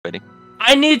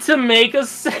I need to make a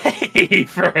save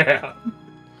for him.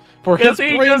 Because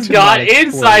he just got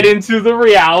insight into the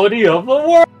reality of the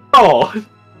world. Oh,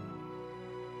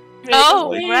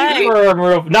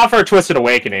 right. Not for a Twisted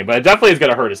Awakening, but it definitely is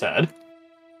going to hurt his head.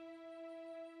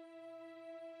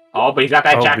 Oh, but he's got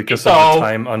that jacket. Because of the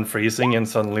time unfreezing and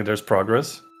suddenly there's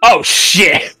progress? Oh,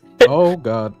 shit! Oh,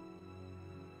 God.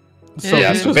 So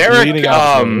yes, he's just Varric, bleeding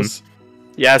out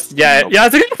yes,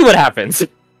 that's exactly what happens.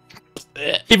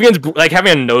 He begins like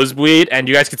having a nosebleed, and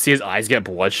you guys can see his eyes get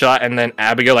bloodshot, and then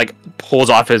Abigail like pulls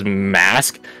off his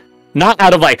mask, not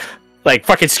out of like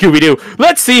fucking Scooby-Doo.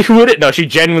 Let's see who it. No, she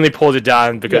genuinely pulls it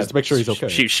down because to make sure he's okay.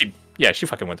 She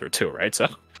fucking went through it too, right? So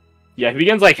yeah, he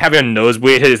begins like having a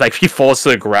nosebleed. He falls to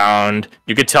the ground.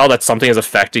 You could tell that something is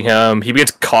affecting him. He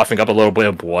begins coughing up a little bit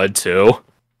of blood too.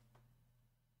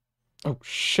 Oh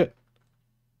shit!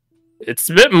 It's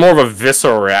a bit more of a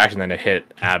visceral reaction than to hit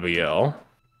Abigail.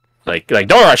 Like don't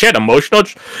worry, she had emotional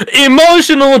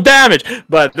damage,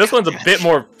 but this one's a bit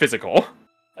more physical.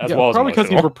 As well probably as because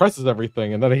he represses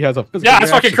everything, and then he has a physical. Yeah,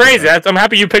 that's fucking crazy. I'm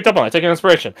happy you picked up on it. Take an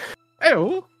inspiration.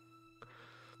 Ew.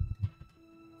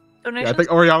 Yeah, I think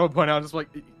Oriana would point out, just like,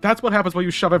 that's what happens when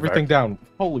you shove everything down.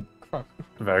 Holy crap.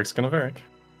 Varric's gonna Varric.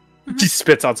 He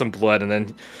spits out some blood and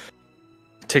then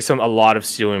takes a lot of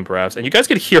stealing breaths. And you guys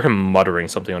could hear him muttering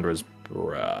something under his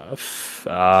breath.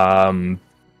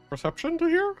 Perception to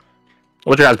hear?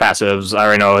 What's your guys' passives? I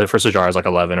already know for Sajar is like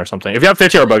 11 or something. If you have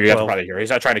 15 or above, you guys can probably hear. He's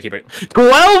not trying to keep it.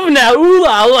 12 now! Ooh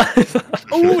la la!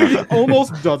 Oh, he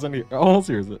almost doesn't hear. Almost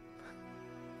hears it.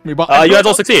 You guys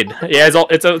all succeed. Yeah,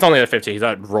 it's only a 15. He's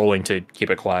not rolling to keep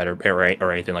it quiet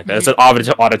or anything like that. It's an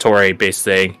auditory-based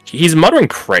thing. He's muttering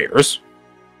prayers.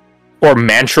 Or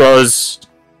mantras.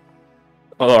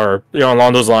 Or,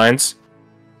 along those lines.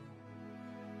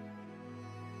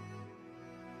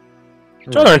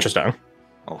 It's rather interesting.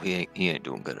 Oh, he ain't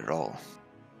doing good at all.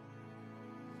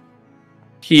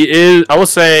 He is, I will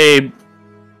say,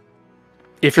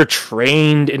 if you're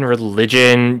trained in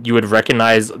religion, you would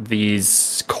recognize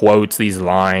these quotes, these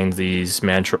lines, these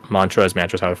mantras,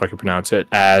 how the fuck you pronounce it,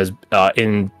 as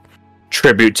in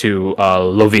tribute to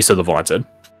Lovisa the Vaunted.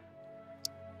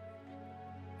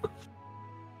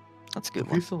 That's a good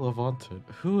one. Lovisa the Vaunted.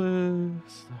 Who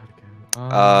is that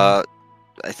again?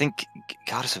 I think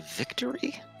Goddess of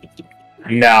Victory?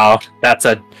 No, that's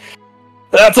old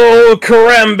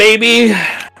Karem, baby.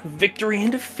 Victory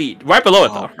and defeat. Right below it,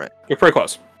 though. Right. You're pretty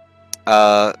close.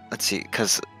 Let's see,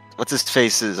 because what's his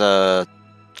face is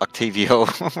Octavio,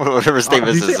 whatever his name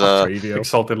is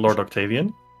Exalted Lord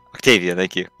Octavian. Octavian,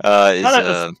 thank you.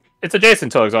 It's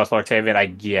adjacent to Exalted Lord Octavian, I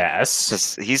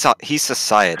guess. He's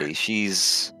society.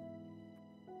 She's,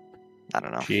 I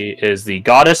don't know. She is the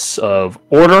goddess of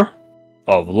order,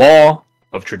 of law,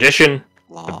 of tradition,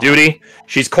 of duty.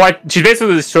 She's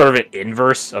basically sort of an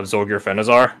inverse of Zolgir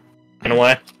Fenazar, in a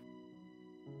way.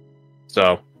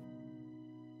 So,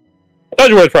 that's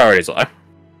where the priorities lie.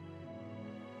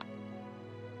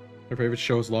 Your favorite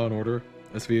show is Law and Order,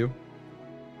 SVU?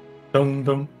 Dum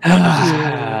dum.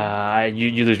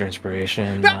 You lose your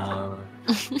inspiration.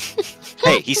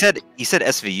 Hey, he said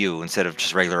SVU instead of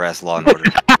just regular ass Law and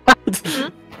Order.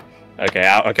 Okay,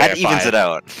 that evens it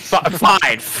out.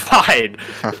 Fine.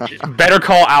 Better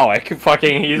call Alec.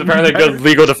 Fucking, he's apparently good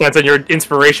legal defense in your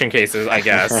inspiration cases, I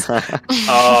guess.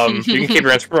 You can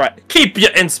keep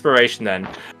your inspiration then.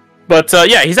 But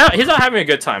yeah, he's not having a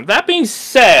good time. That being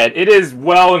said, it is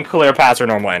well and clear past our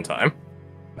normal end time,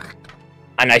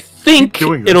 and I think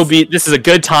this is a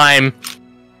good time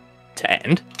to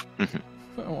end.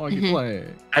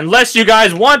 Unless you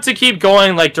guys want to keep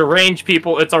going like deranged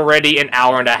people, it's already an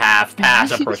hour and a half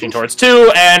past, approaching towards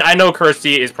 2, and I know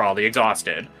Kirsty is probably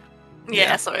exhausted.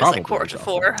 Yeah, so it's like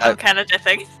 4:45. I'm kind of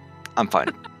diffing. I'm fine.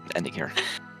 Ending here.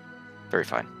 Very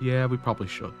fine. Yeah, we probably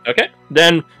should. Okay,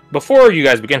 then before you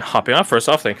guys begin hopping off, first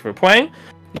off, thank you for playing.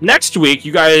 Next week,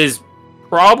 you guys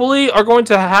probably are going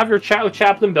to have your chat with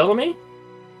Chaplain Bellamy.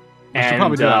 And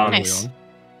probably do that nice.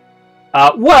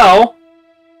 Well,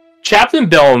 Chaplain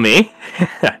Bellamy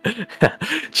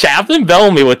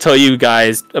will tell you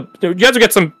guys will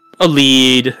get a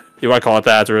lead, you want to call it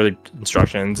that, or really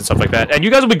instructions and stuff like that, and you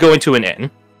guys will be going to an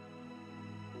inn.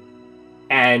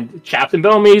 And Chaplain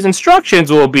Bellamy's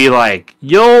instructions will be like,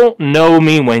 you'll know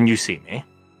me when you see me.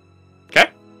 Okay?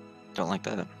 Don't like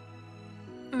that.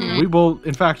 We will,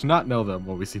 in fact, not know them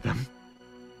when we see them.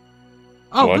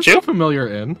 Oh, this is a familiar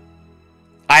inn.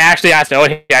 I actually asked. Oh,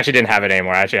 he actually didn't have it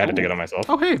anymore. I actually had to dig it on myself.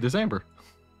 Oh, hey, there's Amber.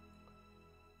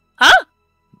 Huh?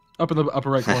 Up in the upper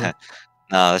right corner.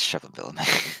 No, that's Chaplain Bellamy.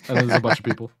 And there's a bunch of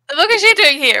people. What is she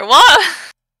doing here?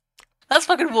 What? That's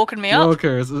fucking woken me up.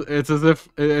 Okay, it's as if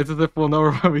we'll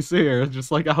know her when we see her, just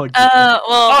like Alex. Well.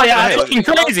 Oh yeah, that's fucking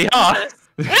crazy, huh?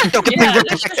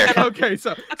 Okay,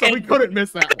 so we couldn't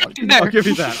miss that one. I'll give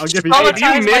you that. If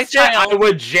you missed it, I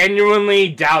would genuinely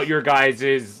doubt your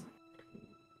guys',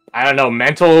 I don't know,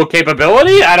 mental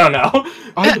capability? I don't know.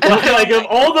 Like, of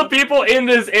all the people in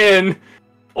this inn,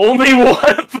 only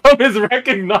one of them is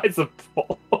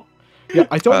recognizable. Yeah,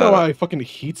 I don't know why a fucking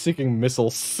heat-seeking missile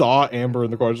saw Amber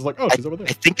in the corner. Just like, oh, she's over there.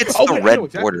 I think it's the red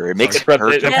border. It makes it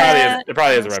probably is a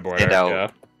red border. Yeah.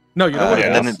 No, you know what?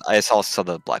 And then I saw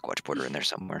the Black Watch border in there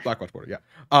somewhere. Black Watch border, yeah.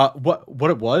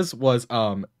 What it was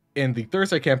in the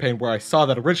Thursday campaign where I saw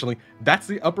that originally. That's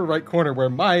the upper right corner where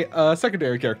my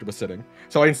secondary character was sitting.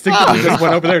 So I instinctively just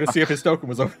went over there to see if his token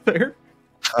was over there.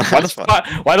 Why the fuck?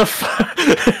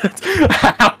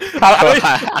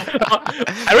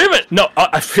 I don't even. No,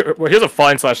 here's a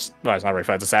fun slash. No, it's not very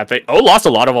fun. It's a sad thing. Lost a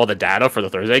lot of all the data for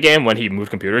the Thursday game when he moved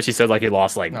computers. He said like he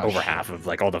lost like over half of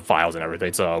like all the files and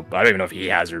everything. So I don't even know if he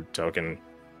has your token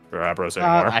for Abros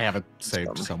anymore. I have it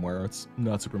saved somewhere. It's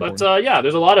not super important. But yeah,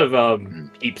 there's a lot of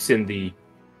peeps in the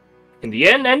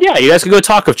end, and yeah, you guys can go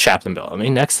talk with Chaplain Bellamy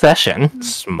next session.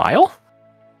 Smile.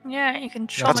 Yeah, you can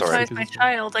traumatize my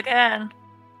child again.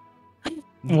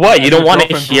 What, you don't want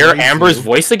to hear Amber's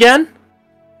voice again?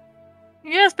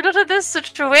 Yes, but not in this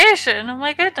situation. Oh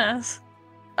my goodness.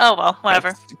 Oh well,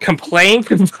 whatever. Complain.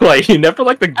 You never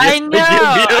like the gift. I know.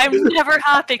 I'm never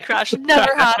happy, Crush.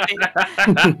 Never happy.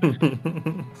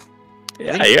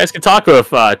 Yeah, you guys can talk with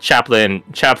Chaplain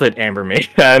Amber me,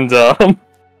 and oh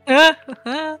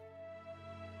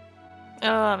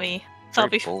me.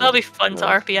 That'll be fun to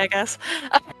RP, I guess.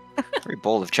 Very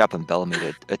bold of Chaplain Bellamy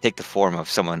to take the form of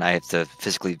someone I have to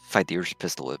physically fight the Ursa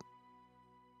pistol with.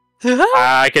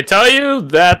 I can tell you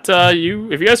that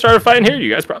if you guys started fighting here,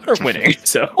 you guys probably are winning.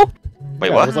 So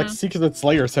wait, what? It was like Seekers and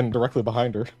Slayer sitting directly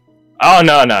behind her. Oh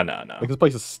no! Like this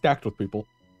place is stacked with people.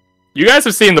 You guys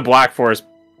have seen the Black Forest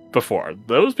before.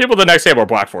 Those people the next table are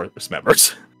Black Forest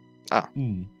members. Oh.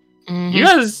 You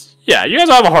guys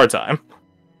have a hard time.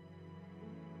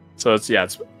 So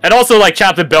and also like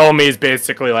Chaplain Bellamy is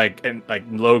basically like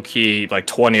low key like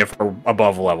 20th or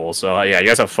above level. So yeah, you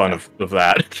guys have fun with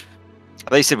that. I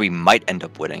thought you said we might end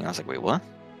up winning. I was like, wait, what?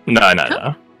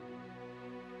 No.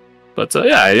 But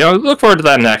yeah, look forward to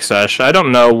that next session. I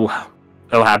don't know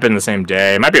it'll happen the same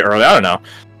day. It might be early. I don't know.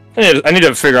 I need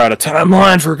to figure out a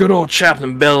timeline for good old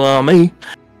Chaplain Bellamy.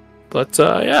 But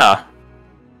yeah.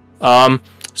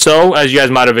 So, as you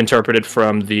guys might have interpreted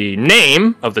from the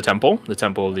name of the Temple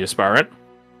of the Aspirant,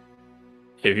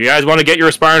 if you guys want to get your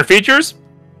Aspirant features,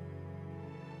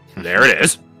 there it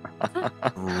is.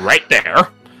 Right there.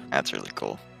 That's really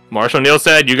cool. Marshall Neal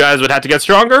said you guys would have to get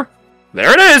stronger.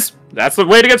 There it is. That's the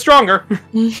way to get stronger.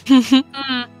 So,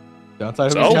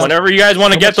 whenever you guys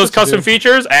want to get those custom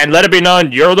features, and let it be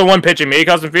known, you're the one pitching me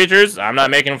custom features. I'm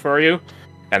not making them for you.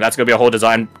 And that's going to be a whole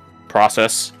design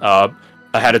process.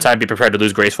 Ahead of time, be prepared to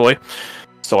lose gracefully,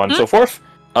 so on and so forth.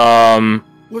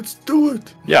 Let's do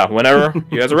it. Yeah, whenever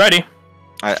you guys are ready.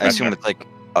 I assume it's like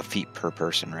a feat per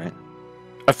person, right?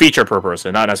 A feature per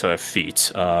person, not necessarily a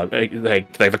feat.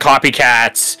 Like the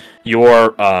copycats,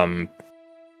 your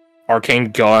arcane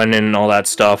gun, and all that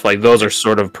stuff. Like those are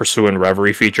sort of pursuant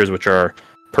reverie features, which are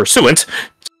pursuant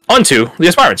onto the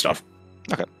aspirant stuff.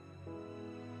 Okay.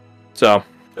 So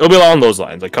it'll be along those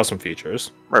lines, like custom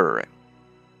features. Right.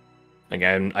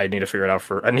 Again, I need to figure it out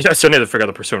I still need to figure out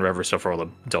the Pursuing Reverie stuff for all the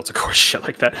Delta Core shit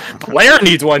like that. Blair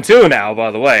needs one too now,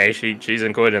 by the way. She's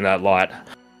included in that lot.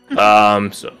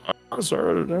 So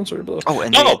sorry. Oh,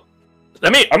 and I'm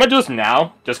gonna do this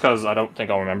now, just because I don't think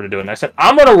I'll remember to do it next time.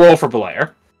 I'm gonna roll for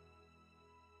Blair.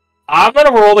 I'm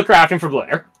gonna roll the crafting for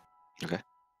Blair. Okay.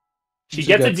 She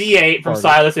gets a D8 from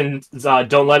Silas and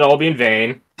Don't Let It All Be in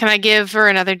Vain. Can I give her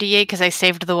another D8 because I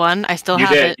saved the one? I still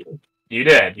have it. You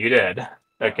did.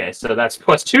 Okay, so that's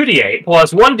plus 2d8,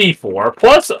 plus 1d4,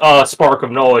 plus a Spark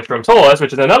of Knowledge from Tolis,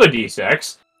 which is another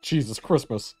d6. Jesus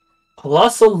Christmas.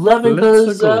 Plus 11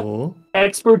 because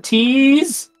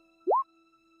expertise.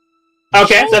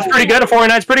 Okay, that's pretty good. A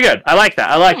 49 is pretty good. I like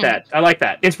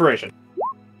that. Inspiration.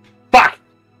 Fuck.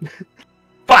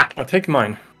 I'll take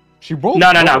mine. She rolled. No.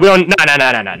 We don't.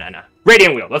 No.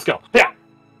 Radiant Wheel. Let's go. Yeah.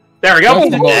 There we go.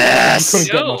 Yes. You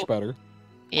couldn't get much better.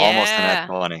 Yeah. Almost an at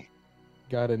 20.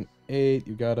 Got an 8.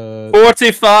 You got a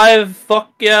 45.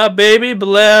 Fuck yeah, baby.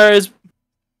 Blair is.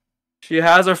 She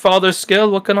has her father's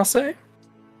skill. What can I say?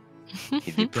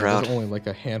 He'd be proud. There's only like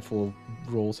a handful of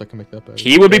rolls that can make that better.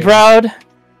 He would be proud,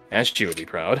 and she would be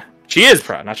proud. She is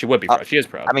proud. Not she would be proud. She is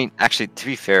proud. I mean, actually, to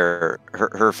be fair,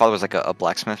 her father was like a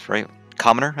blacksmith, right?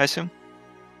 Commoner, I assume.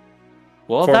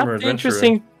 Well, Former that's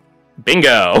interesting.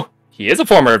 Bingo! He is a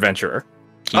former adventurer.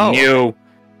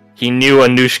 He knew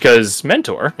Anushka's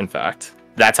mentor, in fact.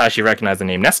 That's how she recognized the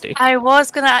name Nesty. I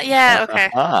was gonna. Yeah, okay.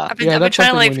 I've been that's trying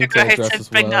to something we need figure out how address to as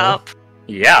bring that well. up.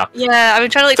 Yeah. Yeah, I've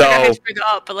been trying to figure out how So- to bring it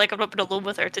up, but I've not been alone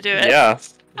with her to do it. Yeah.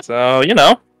 So,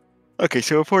 Okay,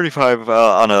 so a 45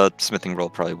 on a smithing roll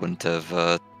probably wouldn't have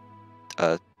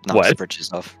knocked What? his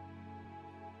britches off.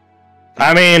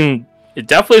 I mean, it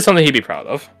definitely is something he'd be proud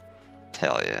of.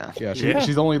 Hell yeah. Yeah, Yeah,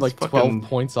 she's only like it's 12 fucking-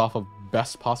 points off of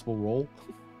best possible roll.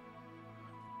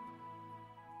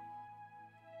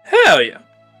 Hell yeah.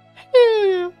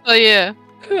 Oh yeah.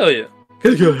 Hell yeah.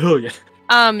 Hell yeah.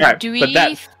 Alright, Do but we?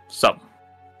 that- So,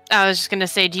 I was just gonna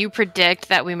say, do you predict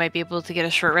that we might be able to get a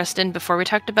short rest in before we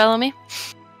talk to Bellamy?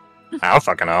 I don't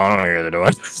fucking know. I don't know what they're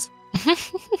doing.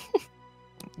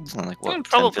 It's not like, what, 10,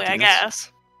 Probably, 15 I minutes?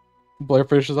 guess. Blair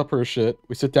finishes up her shit.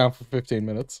 We sit down for 15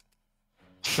 minutes.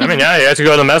 I mean, yeah, you have to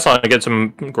go to the mess hall and get some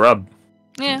grub.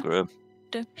 Yeah. Grub.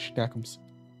 Schnackums.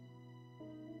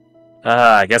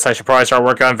 I guess I should probably start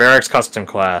working on Varric's custom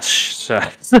class.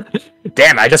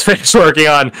 Damn, I just finished working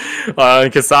on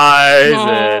Kasai's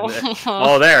and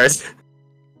all theirs.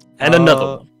 And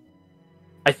another one.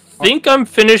 I think I'm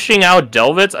finishing out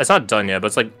Delvit's. It's not done yet, but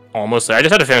it's like almost there. I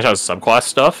just had to finish out subclass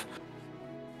stuff.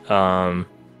 Yeah,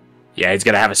 he's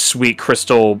gonna have a sweet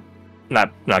crystal,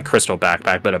 not crystal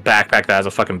backpack, but a backpack that has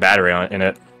a fucking battery in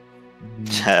it.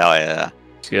 Hell yeah.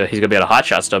 He's gonna be able to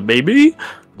hotshot stuff, baby.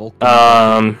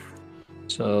 Vulcan.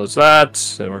 So it's that.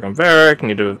 So work on Varric.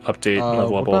 Need to update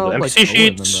level up all the NPC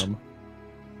sheets.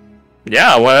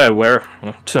 Yeah, where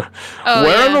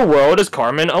in the world is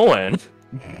Carmen Owen?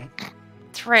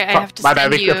 That's right. I have to My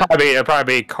bad. send you. It'd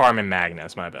probably be Carmen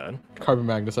Magnus. My bad. Carbon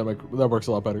Magnus, that works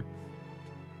a lot better.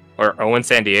 Or Owen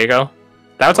San Diego.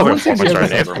 That sounds like a Owen porn San star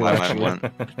Diego name. Never mind, I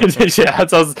went. Yeah, that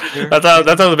sounds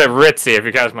a bit ritzy if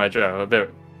you catch my joke. A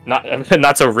bit not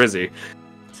so rizzy.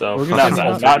 So We're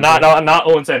gonna not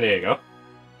Owen San Diego.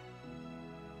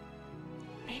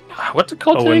 What's it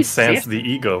called today? Owen Sans the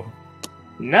ego.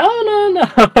 No.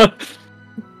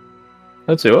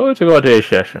 Let's see. What we go today's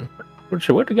session? What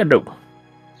we gotta do?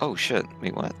 Oh shit,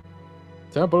 wait, what?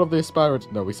 Temple of the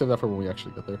Aspirant. No, we saved that for when we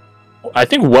actually get there. I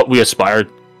think what we aspire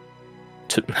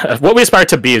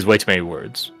to be is way too many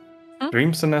words.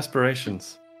 Dreams and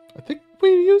aspirations. I think we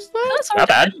used that. That's Not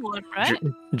bad. One, right?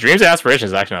 Dreams and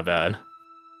aspirations is actually not bad.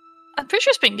 I'm pretty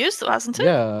sure it's been used though, hasn't it?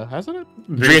 Yeah, hasn't it?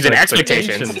 Dreams and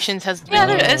expectations. Expectations has Yeah,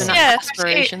 there been is, not yeah.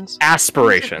 aspirations.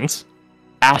 Aspirations,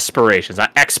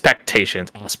 not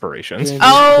expectations. Aspirations. Dreams,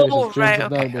 Oh, expectations, right, Dreams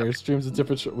of okay, nightmares, dreams of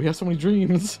different. We have so many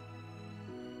dreams.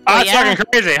 Oh, that's yeah. fucking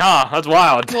crazy, huh? That's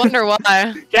wild. I wonder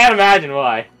why. Can't imagine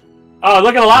why. Oh,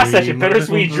 look at the last session,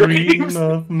 bittersweet dreams.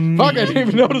 Fuck, I didn't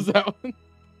even notice that one.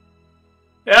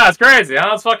 Yeah, it's crazy,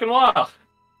 huh? It's fucking wild.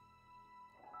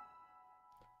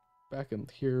 Back in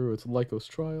here, it's Lyco's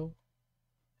trial.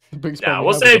 The biggest Yeah, problem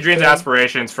we'll we have say is dreams the and fail.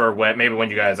 aspirations for maybe when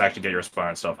you guys actually get your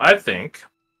Aspire stuff. I think.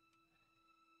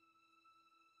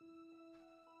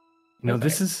 No,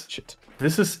 this is Shit.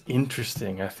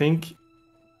 interesting. I think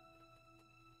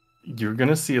you're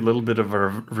gonna see a little bit of a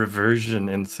reversion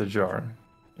in Sajar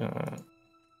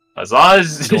As long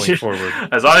as going forward.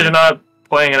 as long as you're not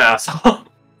playing an asshole.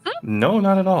 No,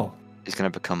 not at all. He's gonna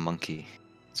become monkey.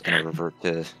 He's gonna revert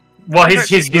to. Well, he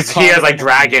has like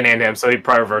dragon in him, so he'd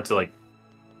probably revert to like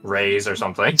rays or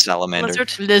something. Salamander.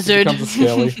 Lizard. Lizard. Becomes a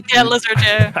scaly. Yeah, lizard,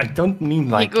 yeah. I don't mean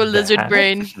like Ego lizard that.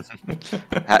 brain.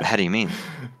 How do you mean?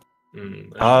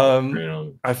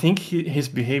 I think his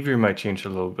behavior might change a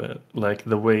little bit, like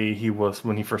the way he was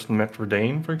when he first met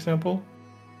Verdane, for example.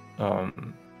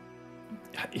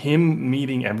 Him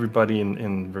meeting everybody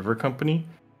in River Company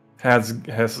has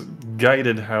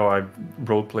guided how I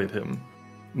roleplayed him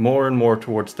more and more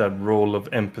towards that role of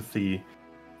empathy,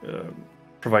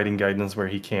 providing guidance where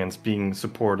he can, being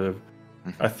supportive.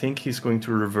 I think he's going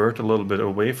to revert a little bit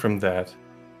away from that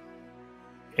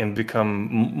and become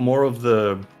more of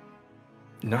the,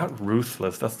 not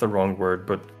ruthless, that's the wrong word,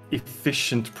 but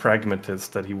efficient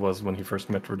pragmatist that he was when he first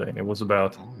met Verdane. It was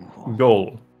about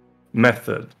goal,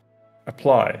 method,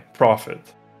 apply,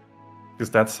 profit, because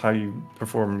that's how you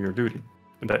perform your duty.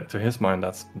 That, to his mind,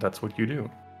 that's what you do.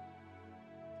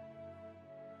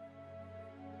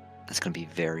 That's gonna be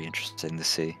very interesting to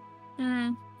see.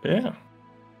 Hmm. Yeah,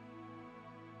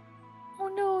 Oh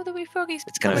no, the wee froggies.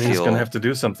 It's gonna and he's feel. gonna have to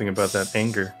do something about that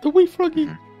anger. The wee froggy.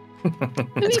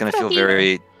 It's gonna feel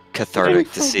very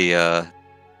cathartic to see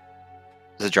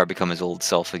Zajar become his old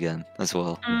self again as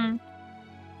well. Mm.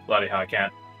 Bloody hell, I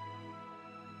can't.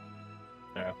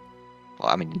 Well,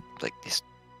 I mean, like his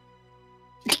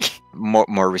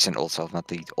more recent old self, not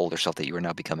the older self that you are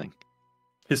now becoming.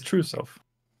 His true self.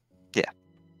 Yeah,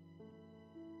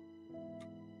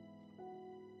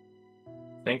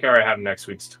 think I already have next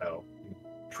week's title.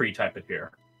 Pre-type it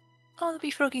here. Oh, the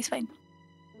wee froggy's fine.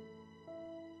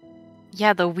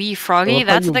 Yeah, the wee I froggy. love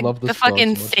how That's you the, love the this frog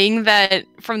fucking so much. thing that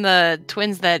from the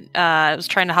twins that was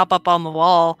trying to hop up on the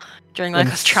wall during like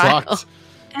And a trial. sucked.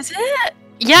 Is it?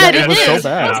 Yeah, it it was so is.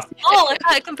 bad. Oh,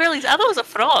 I can barely. I thought it was a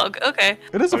frog. Okay.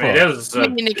 It is a I mean, frog. it is. I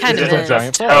mean, it kind it of is is. a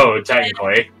Giant frog. toad,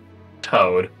 technically.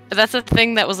 Toad. But that's the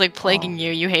thing that was like plaguing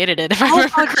you. You hated it, if I Oh,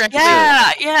 remember God, correctly.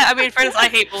 yeah. I mean, in fairness, I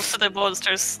hate most of the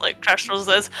monsters, like Crash Throws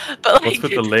this, but like. What's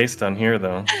with the lace down here,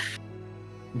 though?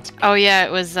 Oh yeah,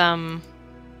 it was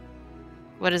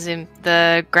what is him?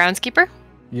 The groundskeeper?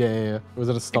 Yeah. Was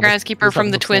it a The stomach? groundskeeper Was that from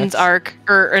the looks twins nice? arc,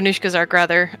 or Anushka's arc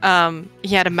rather.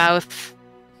 He had a mouth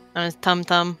on his tum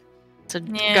tum. So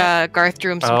Yeah. Garth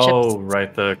drew him some Oh, chips.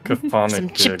 right, the Some Caphonic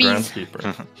chippies.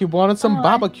 groundskeeper. He wanted some Oh.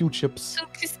 barbecue chips. So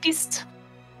kiss.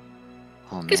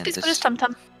 Oh man, Kiss for his this, tum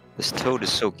tum. this toad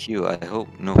is so cute. I hope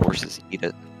no horses eat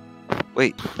it.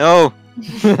 Wait, no!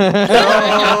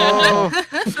 No.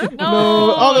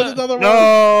 No! Oh, there's another one. Get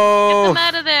No! them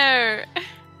out of there!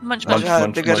 Munch, Munch, munch.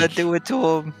 munch. They're gonna do it to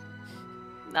him.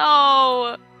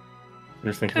 No!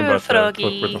 You're thinking Poor about the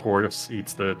clip where froggy. the horse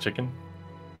eats the chicken?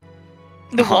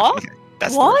 The what?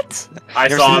 That's What? I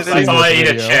Never saw. seen I this saw it eat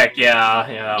a video. chick. Yeah.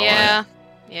 Yeah.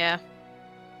 Yeah.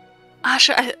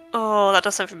 Oh, that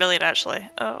does sound familiar, actually.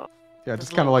 Oh. Yeah, There's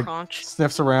just a kind of little like crunch.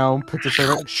 sniffs around, picks a shirt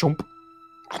up, shump.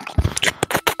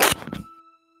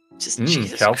 Just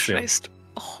Jesus calcium. Christ.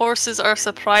 Horses are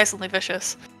surprisingly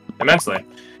vicious. Immensely.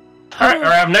 Alright,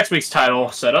 I have next week's title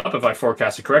set up. If I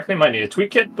forecast it correctly, might need to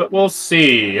tweak it, but we'll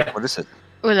see. What is it?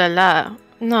 Ooh la la.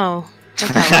 No.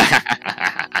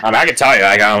 I mean, I can tell you,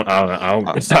 I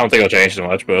don't think it'll change too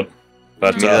much, but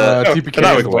TPK but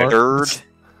now we is can wait. the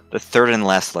The third and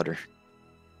last letter.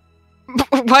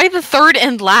 Why the third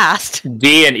and last?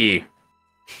 D and E.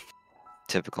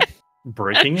 Typical.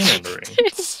 Breaking and entering.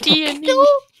 D and E.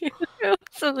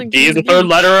 Sounds like D is the third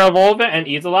letter of all of it, and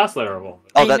E is the last letter of all of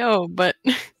it. Oh, I that know, but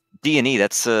D&E,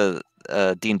 that's a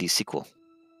D&D sequel.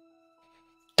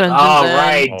 Dungeons Oh, and-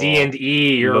 right, Oh. D and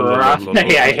E. You're Blah, blah, right. blah, blah,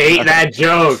 blah. I hate that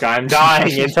joke. I'm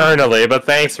dying internally, but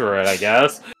thanks for it, I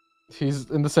guess. He's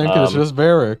in the same condition as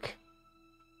Varric.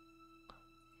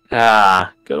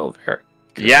 Ah, good old Eric.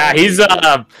 Yeah, he's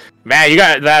man, you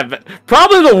got that.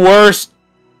 Probably the worst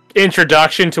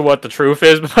introduction to what the truth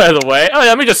is. By the way,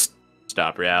 let me just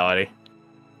stop reality.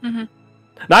 Mhm.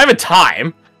 Not even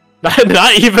time. Not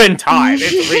even time.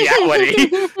 It's reality.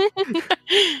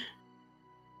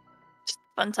 Just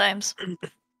fun times.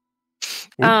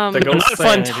 Um, The Not ghost fun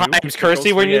saying, times, "The Kirsty.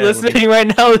 ghost When you're reality." listening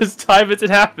right now, this time isn't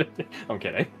happening. I'm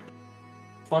kidding.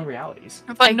 Fun realities.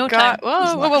 Fun no time.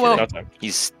 Whoa, whoa, whoa, whoa. No time.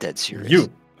 He's dead serious. You,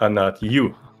 and not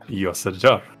you.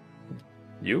 Yosajar.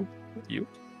 You.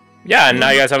 Yeah, and now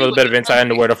you guys have a little bit of insight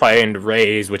into where to find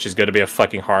Rays, which is going to be a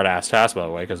fucking hard-ass task, by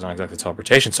the way, because it's not exactly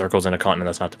teleportation circles in a continent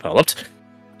that's not developed.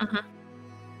 Mhm.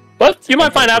 But you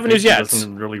might find avenues yet.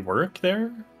 Doesn't really work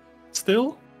there.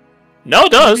 Still. No,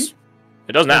 it does.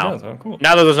 It does now. It does. Oh, cool.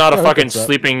 Now that there's not a Yeah, fucking that's that.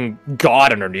 sleeping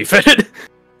god underneath it.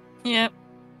 Yeah.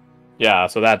 Yeah,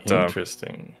 so that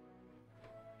Interesting.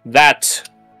 it's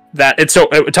so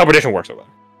teleportation works so well,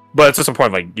 but it's just a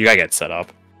point like you gotta get set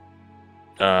up.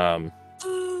 Yeah,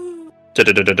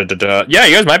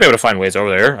 you guys might be able to find ways over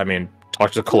there. I mean, talk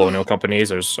to the colonial companies.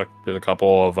 There's a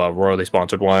couple of royally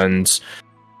sponsored ones.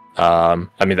 I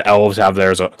mean, the elves have their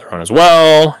own as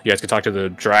well. You guys can talk to the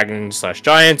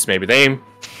dragons/giants. Maybe they,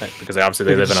 because obviously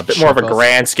they They live in a just bit more of a shove us.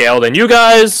 grand scale than you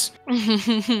guys.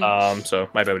 So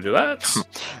might be able to do that.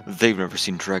 They've never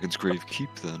seen Dragon's Grave Keep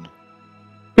then.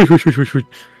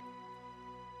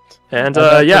 And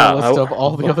That's yeah, a list of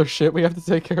all the other shit we have to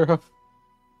take care of.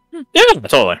 yeah,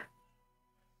 totally.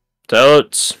 So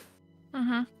it's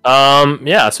Mm-hmm.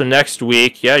 yeah. So next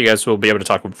week, yeah, you guys will be able to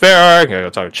talk with Farrah. You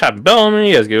guys talk with Chap and Bellamy.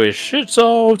 You guys get your shit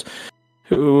solved.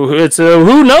 Who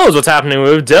knows what's happening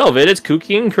with Delvid? It's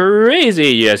kooky and crazy.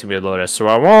 You guys can be a Lord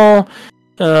Esrawan.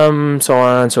 So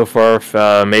on and so forth.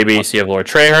 Maybe see if Lord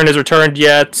Trahern has returned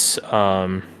yet.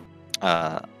 I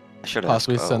should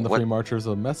Possibly ask, send the what Free Marchers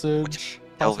a message.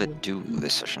 possibly. Delvid do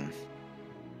this session?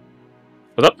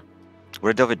 What's up?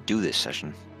 What did Delvid do this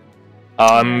session?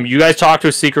 You guys talked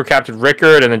to Secret Captain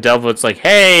Rickard, and then Delvid's like,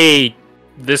 "Hey,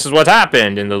 this is what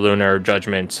happened in the Lunar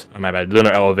Judgment. Oh, my bad,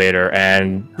 Lunar Elevator."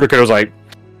 And Rickard was like,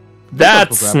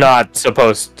 "That's not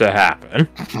supposed to happen."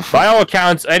 By all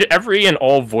accounts, every and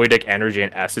all voidic energy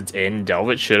and essence in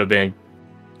Delvid should have been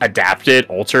adapted,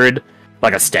 altered,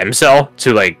 like a stem cell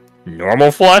to like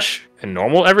normal flesh and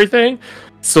normal everything.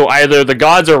 So either the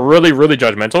gods are really, really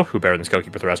judgmental, who better than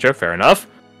Scalekeeper Threster, fair enough.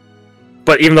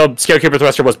 But even though Scalekeeper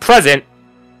Threster was present,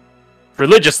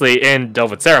 religiously in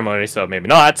Delvet ceremony, so maybe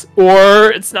not,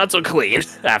 or it's not so clean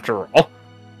after all.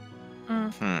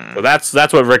 So that's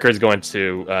what Rickard's going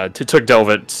to took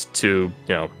Delvet to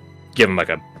give him like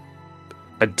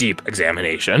a deep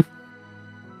examination.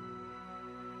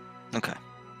 Okay.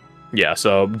 Yeah,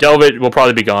 so Delvet will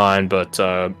probably be gone, but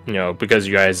because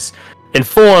you guys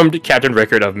informed Captain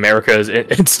Rickard of America's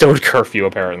instilled curfew,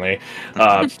 apparently,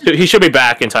 he should be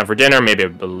back in time for dinner, maybe a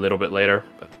little bit later.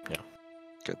 But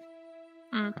Good.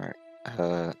 All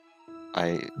right.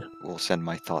 I will send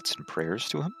my thoughts and prayers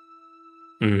to him.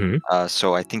 Mm-hmm.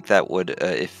 So I think that would,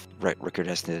 if Rickard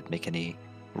has to make any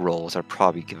rolls, I'd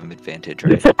probably give him advantage.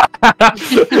 Right?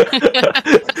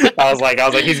 I was like,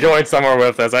 he's going somewhere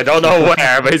with this. I don't know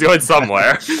where, but he's going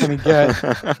somewhere. Can he get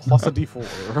plus a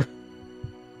d4?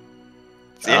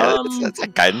 Yeah, that's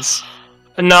like guidance.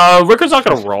 No, Rickard's not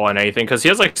gonna roll on anything because he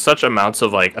has like such amounts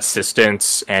of like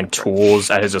assistance and tools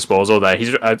at his disposal that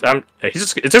it's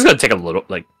just gonna take a little,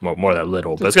 like more than a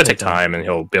little, but it's gonna take time, and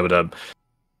he'll be able to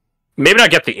maybe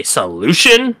not get the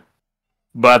solution,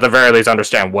 but at the very least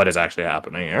understand what is actually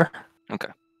happening here. Okay.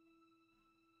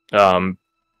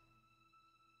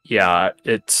 Yeah,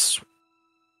 it's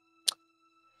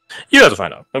you guys will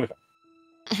find out. It'll be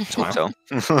fine. So.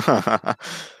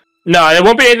 No, it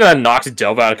won't be anything that knocks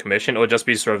Delva out of commission. It'll just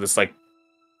be sort of this, like,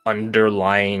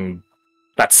 underlying...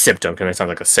 Not symptom, because it sounds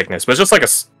like a sickness, but it's just like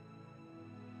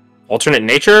alternate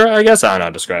nature, I guess? I don't know how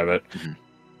to describe it.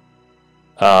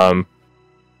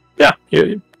 Yeah,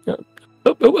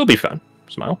 it'll be fun.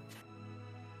 Smile.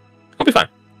 It'll be fine.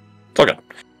 It's all good.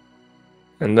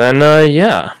 And then,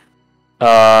 yeah.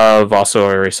 I've also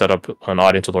already set up an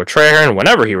audience with Lord Traherne.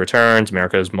 Whenever he returns,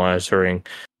 America is monitoring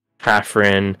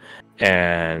Hafren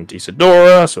and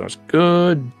Isadora, so that's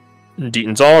good.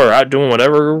 Deaton's all are out doing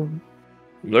whatever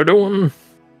they're doing.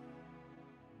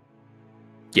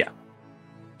 Yeah.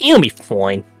 It'll be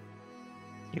fine.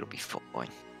 It'll be fine.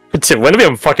 Wouldn't it be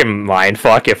a fucking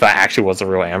mindfuck if that actually was a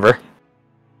real Amber?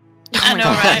 I know,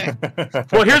 right?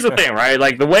 Well, here's the thing, right?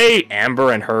 Like, the way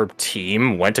Amber and her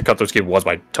team went to Cutthroat's Cave was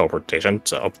by teleportation,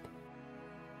 so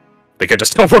they could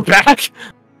just teleport back.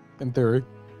 In theory.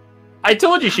 I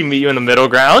told you she'd meet you in the middle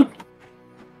ground.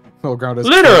 Middle ground is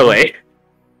Literally.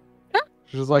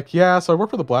 She's just like, yeah, so I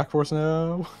work for the Black Force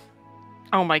now.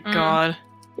 Oh my god.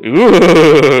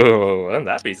 Ooh, wouldn't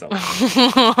that be something?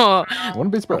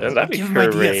 Wouldn't be surprised. Wouldn't that be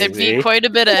There'd crazy? be quite a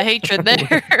bit of hatred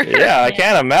there. Yeah, I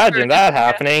can't imagine that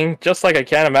happening. Just like I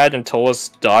can't imagine Tolas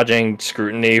dodging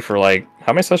scrutiny for like,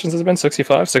 how many sessions has it been?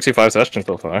 65? 65 sessions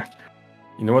so far.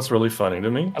 You know what's really funny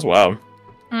to me? That's wild.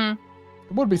 It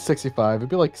would be 65. It'd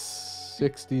be like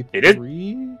 63. It is?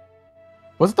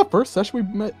 Was it the first session we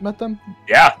met them?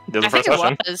 Yeah, it was I the first think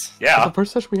session. it was. Was Yeah. the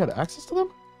first session we had access to them?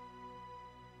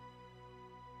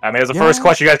 I mean, it was the first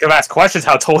question you guys could ask questions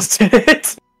how Tolas did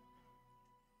it.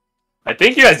 I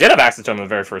think you guys did have access to him in the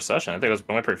very first session. I think it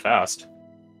went pretty fast.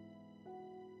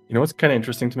 You know what's kind of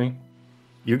interesting to me?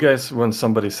 You guys, when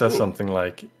somebody says something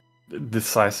like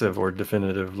decisive or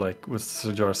definitive, like what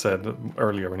Sajar said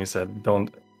earlier when he said,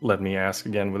 don't let me ask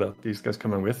again without these guys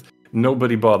coming with,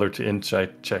 nobody bothered to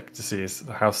insight check to see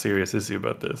how serious is he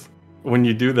about this. When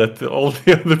you do that to all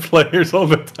the other players all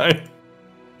the time.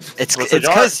 It's Well,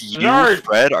 because you, Sajar-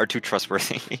 Fred, are too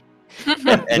trustworthy. and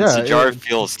Yeah, Sajar yeah.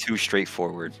 feels too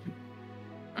straightforward.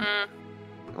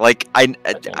 Like, I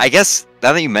guess,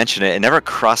 now that you mention it, it never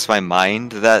crossed my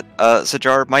mind that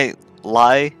Sajar might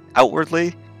lie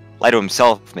outwardly. Lie to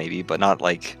himself, maybe, but not,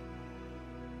 like...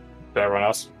 To everyone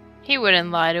else? He wouldn't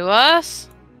lie to us.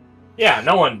 Yeah,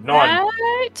 no one.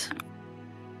 Right?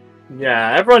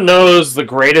 Yeah, everyone knows the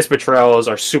greatest betrayals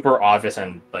are super obvious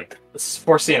and, like,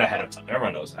 foreseen ahead of time.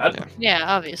 Everyone knows that. Yeah. Yeah,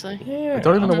 obviously. Yeah. I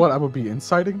don't even know what I would be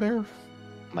inciting there.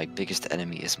 My biggest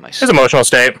enemy is my His emotional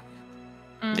state.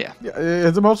 Yeah,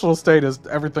 his emotional state is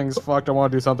everything's fucked. I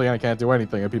want to do something and I can't do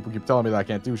anything, and people keep telling me that I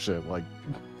can't do shit. Like,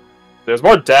 There's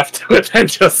more depth to it than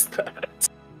just that.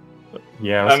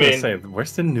 Yeah, I was I gonna mean- say,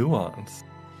 where's the nuance?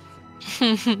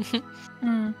 Okay,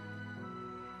 I'm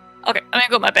gonna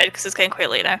go to my bed because it's getting quite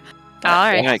late now.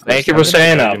 Alright. Thank you for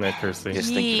staying up. Good night, Kirsty.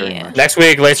 Yes, thank you very Yeah. much. Next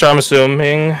week, later, I'm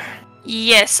assuming.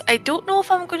 Yes, I don't know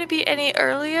if I'm going to be any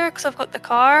earlier because I've got the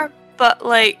car, but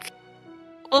like,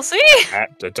 we'll see. I'm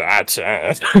going to Yeah.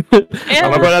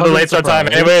 the late start time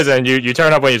Surprise. anyways, and you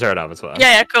turn up when you turn up as well.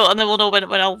 Yeah, cool. And then we'll know when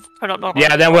I'll turn up normal.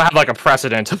 Yeah, then we'll have like a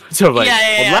precedent to like,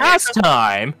 Yeah, well, last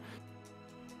time.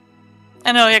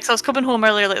 I know, yeah, because I was coming home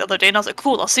earlier like the other day, and I was like,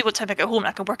 cool, I'll see what time I get home, and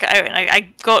I can work it out. And I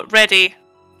got ready,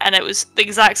 and it was the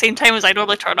exact same time as I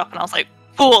normally turn up, and I was like,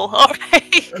 cool,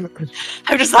 alright.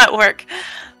 How does that work?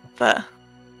 But,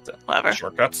 whatever.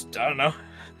 Shortcuts. I don't know.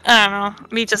 I don't know.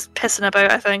 Me just pissing about,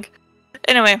 I think.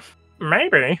 Anyway,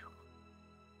 Maybe.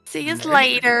 see you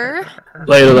later.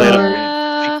 Later.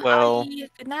 Well. Bye.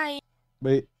 Good night.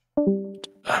 Wait.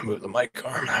 I moved the mic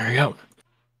arm. There we go.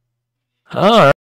 All right.